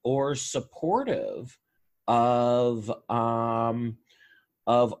silent or supportive of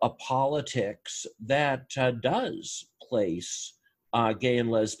a politics that does place gay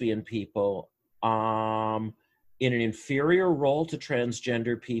and lesbian people in an inferior role to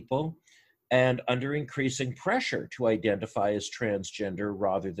transgender people and under increasing pressure to identify as transgender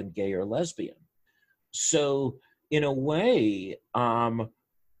rather than gay or lesbian. So in a way,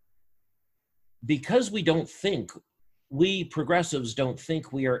 because we progressives don't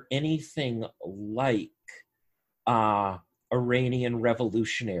think we are anything like Iranian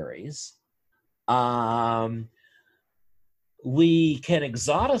revolutionaries, we can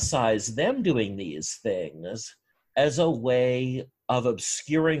exoticize them doing these things as a way of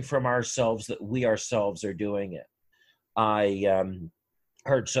obscuring from ourselves that we ourselves are doing it. I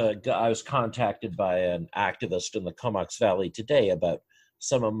was contacted by an activist in the Comox Valley today about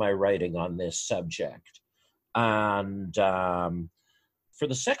some of my writing on this subject. And for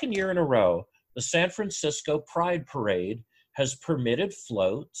the second year in a row, the San Francisco Pride Parade has permitted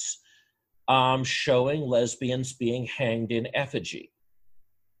floats showing lesbians being hanged in effigy.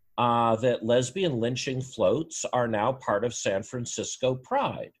 That lesbian lynching floats are now part of San Francisco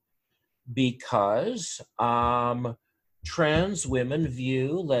Pride because trans women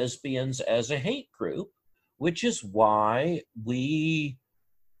view lesbians as a hate group, which is why we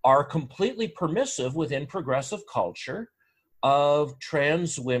are completely permissive within progressive culture of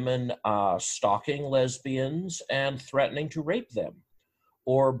trans women stalking lesbians and threatening to rape them,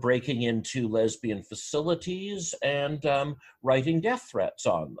 or breaking into lesbian facilities and writing death threats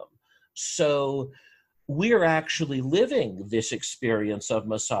on them. So we're actually living this experience of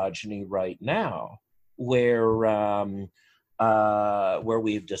misogyny right now, where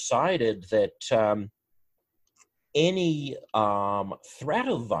we've decided that any threat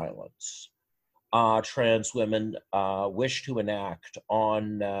of violence trans women wish to enact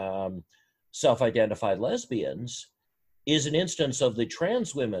on self-identified lesbians is an instance of the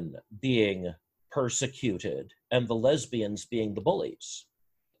trans women being persecuted and the lesbians being the bullies.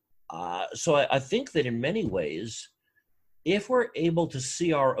 So I think that in many ways, if we're able to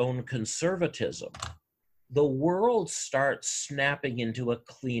see our own conservatism, the world starts snapping into a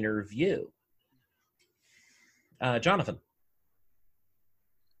cleaner view. Jonathan.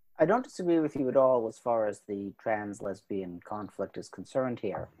 I don't disagree with you at all as far as the trans-lesbian conflict is concerned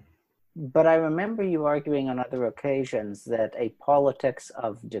here. But I remember you arguing on other occasions that a politics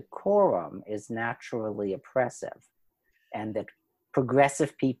of decorum is naturally oppressive, and that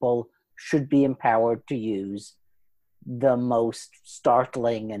progressive people should be empowered to use the most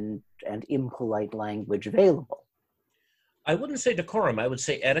startling and impolite language available. I wouldn't say decorum. I would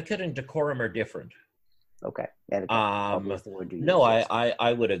say etiquette and decorum are different. Okay. No,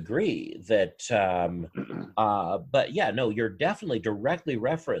 I would agree that, but yeah, no, you're definitely directly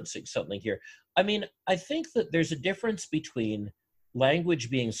referencing something here. I mean, I think that there's a difference between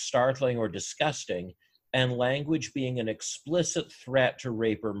language being startling or disgusting and language being an explicit threat to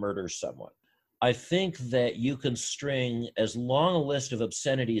rape or murder someone. I think that you can string as long a list of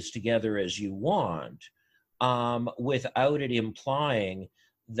obscenities together as you want without it implying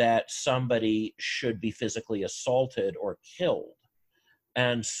that somebody should be physically assaulted or killed.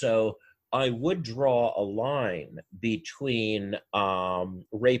 And so I would draw a line between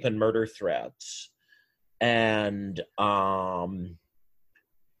rape and murder threats and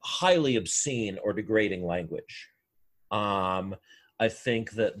highly obscene or degrading language. I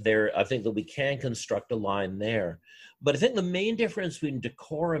think that we can construct a line there. But I think the main difference between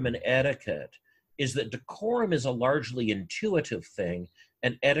decorum and etiquette is that decorum is a largely intuitive thing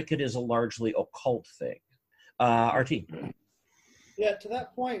and etiquette is a largely occult thing. RT. Yeah, to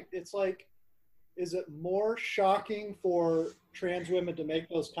that point, it's like, is it more shocking for trans women to make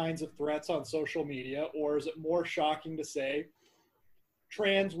those kinds of threats on social media, or is it more shocking to say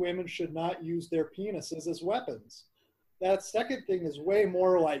trans women should not use their penises as weapons? That second thing is way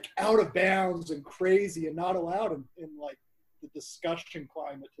more like out of bounds and crazy and not allowed in like the discussion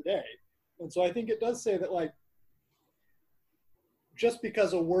climate today. And so I think it does say that, like, just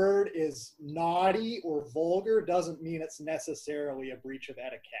because a word is naughty or vulgar doesn't mean it's necessarily a breach of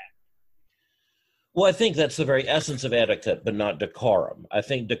etiquette. Well, I think that's the very essence of etiquette, but not decorum. I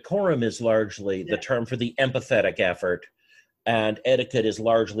think decorum is largely the term for the empathetic effort, and etiquette is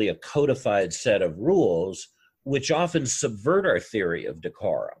largely a codified set of rules, which often subvert our theory of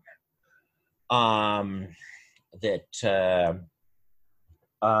decorum.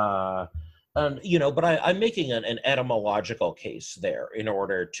 but I'm making an etymological case there in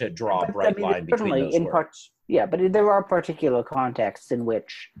order to draw a But, bright line between certainly those words. yeah, but there are particular contexts in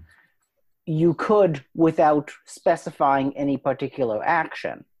which you could, without specifying any particular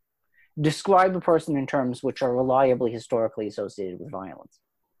action, describe a person in terms which are reliably historically associated with violence.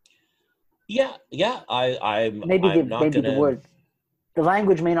 Yeah, I'm Maybe not gonna. the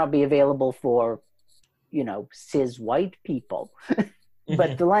language may not be available for, cis white people,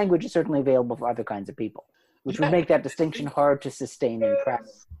 but the language is certainly available for other kinds of people, which would make that distinction hard to sustain in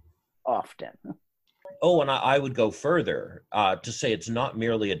press often. Oh, and I would go further to say it's not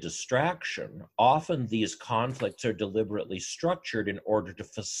merely a distraction. Often these conflicts are deliberately structured in order to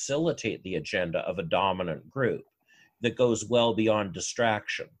facilitate the agenda of a dominant group that goes well beyond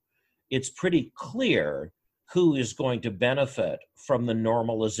distraction. It's pretty clear who is going to benefit from the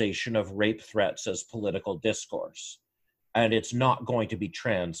normalization of rape threats as political discourse. And it's not going to be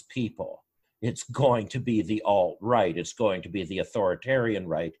trans people. It's going to be the alt-right. It's going to be the authoritarian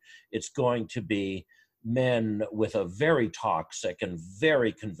right. It's going to be men with a very toxic and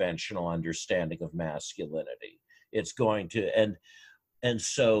very conventional understanding of masculinity. It's going to, and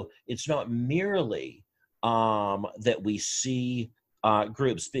so it's not merely that we see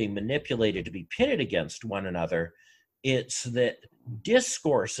groups being manipulated to be pitted against one another. It's that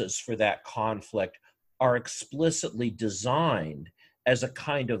discourses for that conflict are explicitly designed as a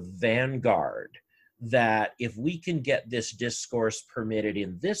kind of vanguard, that if we can get this discourse permitted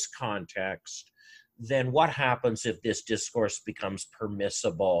in this context, then what happens if this discourse becomes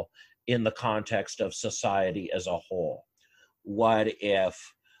permissible in the context of society as a whole? What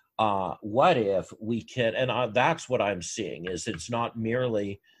if we can, and that's what I'm seeing, is it's not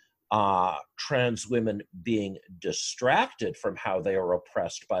merely trans women being distracted from how they are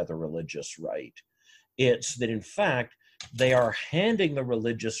oppressed by the religious right. It's that, in fact, they are handing the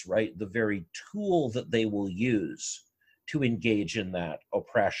religious right the very tool that they will use to engage in that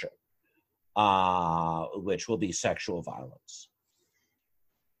oppression, which will be sexual violence.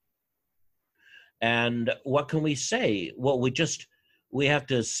 And what can we say? Well, we have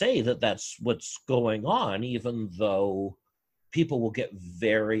to say that that's what's going on, even though people will get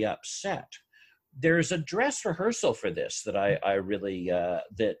very upset. There's a dress rehearsal for this that I really,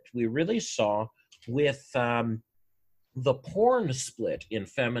 that we really saw with the porn split in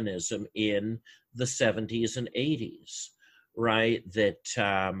feminism in the 70s and 80s, right? That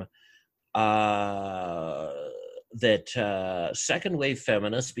second wave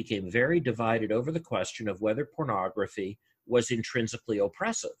feminists became very divided over the question of whether pornography was intrinsically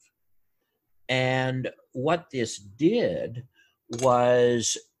oppressive. And what this did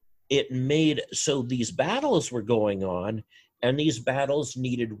was it made, so these battles were going on, and these battles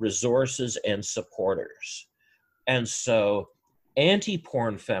needed resources and supporters. And so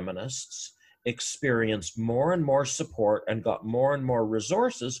anti-porn feminists experienced more and more support and got more and more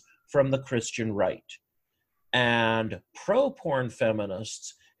resources from the Christian right. And pro-porn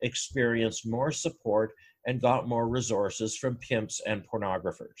feminists experienced more support and got more resources from pimps and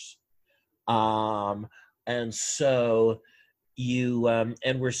pornographers. And so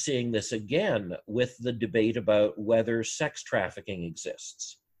and we're seeing this again with the debate about whether sex trafficking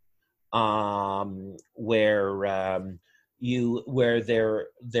exists, where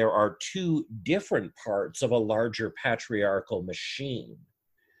there are two different parts of a larger patriarchal machine.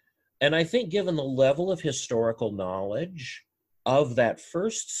 And I think, given the level of historical knowledge of that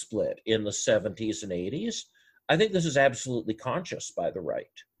first split in the 70s and 80s, I think this is absolutely conscious by the right.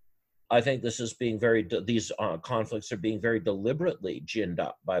 I think this is being these conflicts are being very deliberately ginned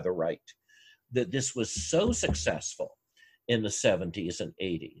up by the right. That this was so successful in the 70s and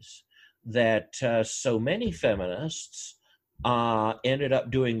 80s that so many feminists ended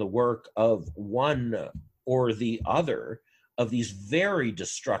up doing the work of one or the other of these very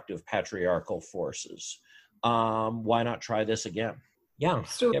destructive patriarchal forces. Why not try this again? Yeah,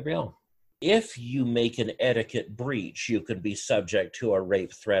 Gabrielle. If you make an etiquette breach, you can be subject to a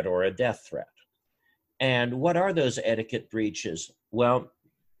rape threat or a death threat. And what are those etiquette breaches? Well,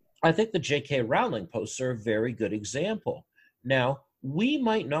 I think the J.K. Rowling posts are a very good example. Now, we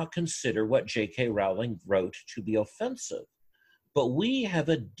might not consider what J.K. Rowling wrote to be offensive, but we have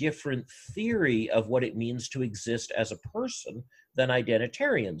a different theory of what it means to exist as a person than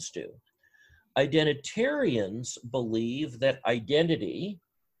identitarians do. Identitarians believe that identity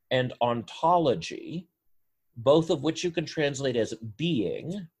and ontology, both of which you can translate as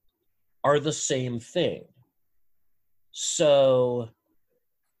being, are the same thing. So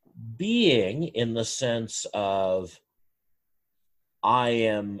being, in the sense of I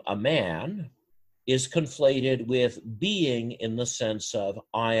am a man, is conflated with being in the sense of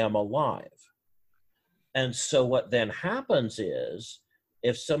I am alive. And so what then happens is,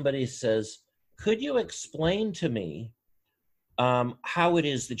 if somebody says, could you explain to me how it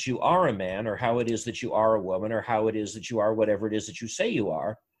is that you are a man, or how it is that you are a woman, or how it is that you are whatever it is that you say you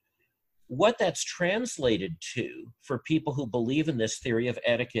are, what that's translated to for people who believe in this theory of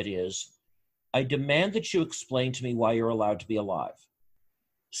etiquette is, I demand that you explain to me why you're allowed to be alive.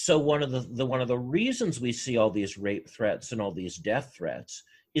 So one of the reasons we see all these rape threats and all these death threats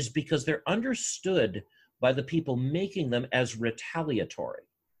is because they're understood by the people making them as retaliatory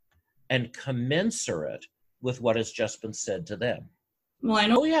and commensurate with what has just been said to them. Well, I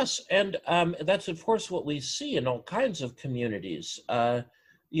know. Oh, yes. And that's, of course, what we see in all kinds of communities. Part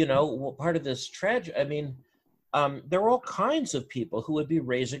of this tragedy, there are all kinds of people who would be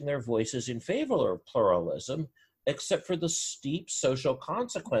raising their voices in favor of pluralism, except for the steep social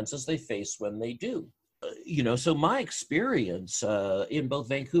consequences they face when they do. So my experience in both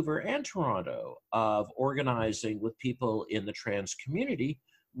Vancouver and Toronto of organizing with people in the trans community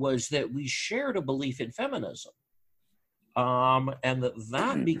was that we shared a belief in feminism, and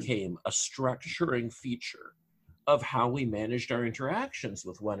that became a structuring feature of how we managed our interactions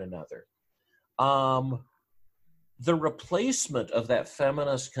with one another. The replacement of that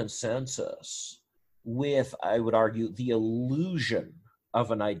feminist consensus with, I would argue, the illusion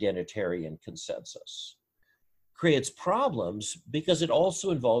of an identitarian consensus creates problems because it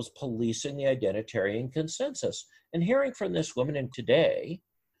also involves policing the identitarian consensus. And hearing from this woman in Today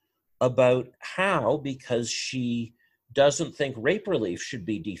about how, because she doesn't think rape relief should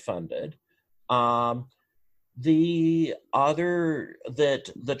be defunded, the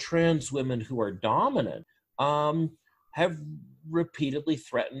trans women who are dominant have repeatedly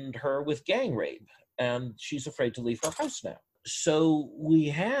threatened her with gang rape, and she's afraid to leave her house now. So we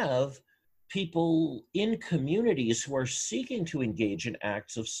have people in communities who are seeking to engage in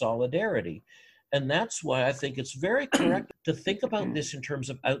acts of solidarity. And that's why I think it's very correct to think about this in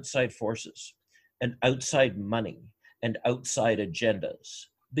terms of outside forces and outside money and outside agendas.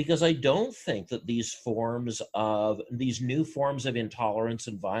 Because I don't think that these new forms of intolerance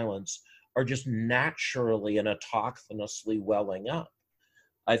and violence are just naturally and autochthonously welling up.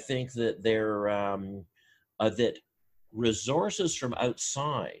 I think that that resources from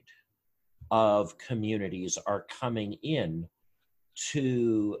outside of communities are coming in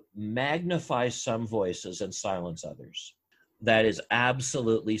to magnify some voices and silence others. That is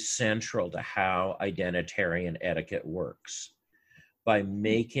absolutely central to how identitarian etiquette works, by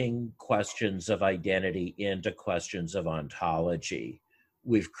making questions of identity into questions of ontology.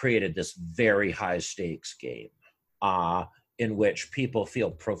 We've created this very high stakes game in which people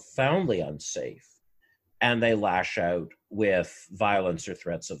feel profoundly unsafe, and they lash out with violence or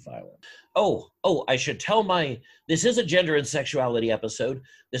threats of violence. I should tell this is a gender and sexuality episode.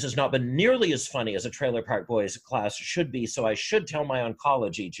 This has not been nearly as funny as a Trailer Park Boys class should be, so I should tell my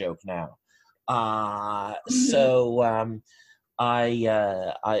oncology joke now. I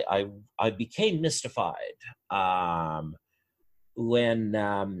became mystified when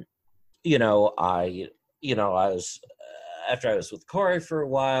I was, after I was with Corey for a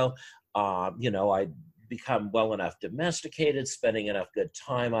while, I'd become well enough domesticated, spending enough good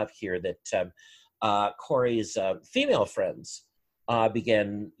time up here that Corey's female friends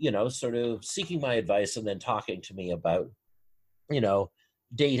began, sort of seeking my advice and then talking to me about,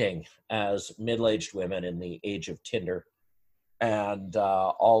 dating as middle-aged women in the age of Tinder, and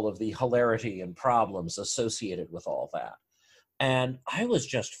all of the hilarity and problems associated with all that. And I was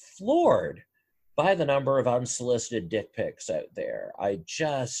just floored by the number of unsolicited dick pics out there.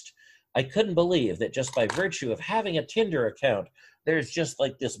 I couldn't believe that just by virtue of having a Tinder account, there's just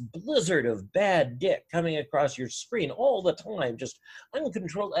like this blizzard of bad dick coming across your screen all the time, just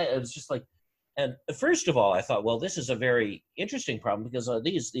uncontrolled. It was just like, and first of all, I thought, well, this is a very interesting problem because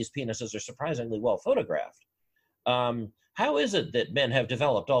these penises are surprisingly well photographed. How is it that men have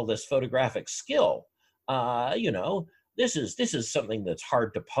developed all this photographic skill? This is something that's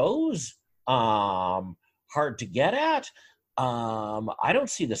hard to pose, hard to get at. I don't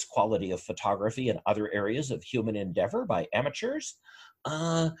see this quality of photography in other areas of human endeavor by amateurs.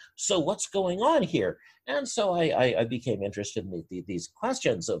 So what's going on here? And so I became interested in these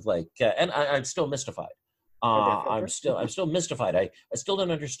questions of and I'm still mystified. I'm still mystified. I still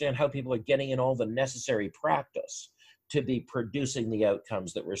don't understand how people are getting in all the necessary practice to be producing the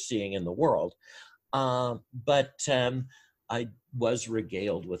outcomes that we're seeing in the world. But I was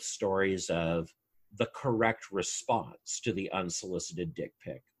regaled with stories of the correct response to the unsolicited dick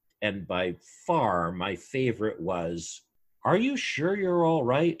pic. And by far, my favorite was, "Are you sure you're all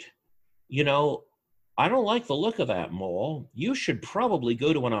right? I don't like the look of that mole. You should probably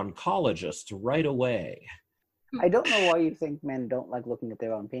go to an oncologist right away. I don't know why you think men don't like looking at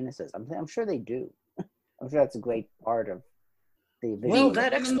their own penises. I'm sure they do. I'm sure that's a great part of the visual. Well,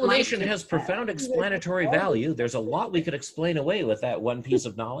 that explanation has profound explanatory value. There's a lot we could explain away with that one piece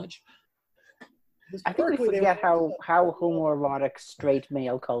of knowledge. I think we forget how homoerotic straight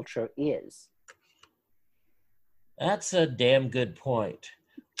male culture is. That's a damn good point.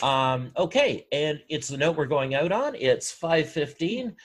 Okay, and it's the note we're going out on. It's 5:15.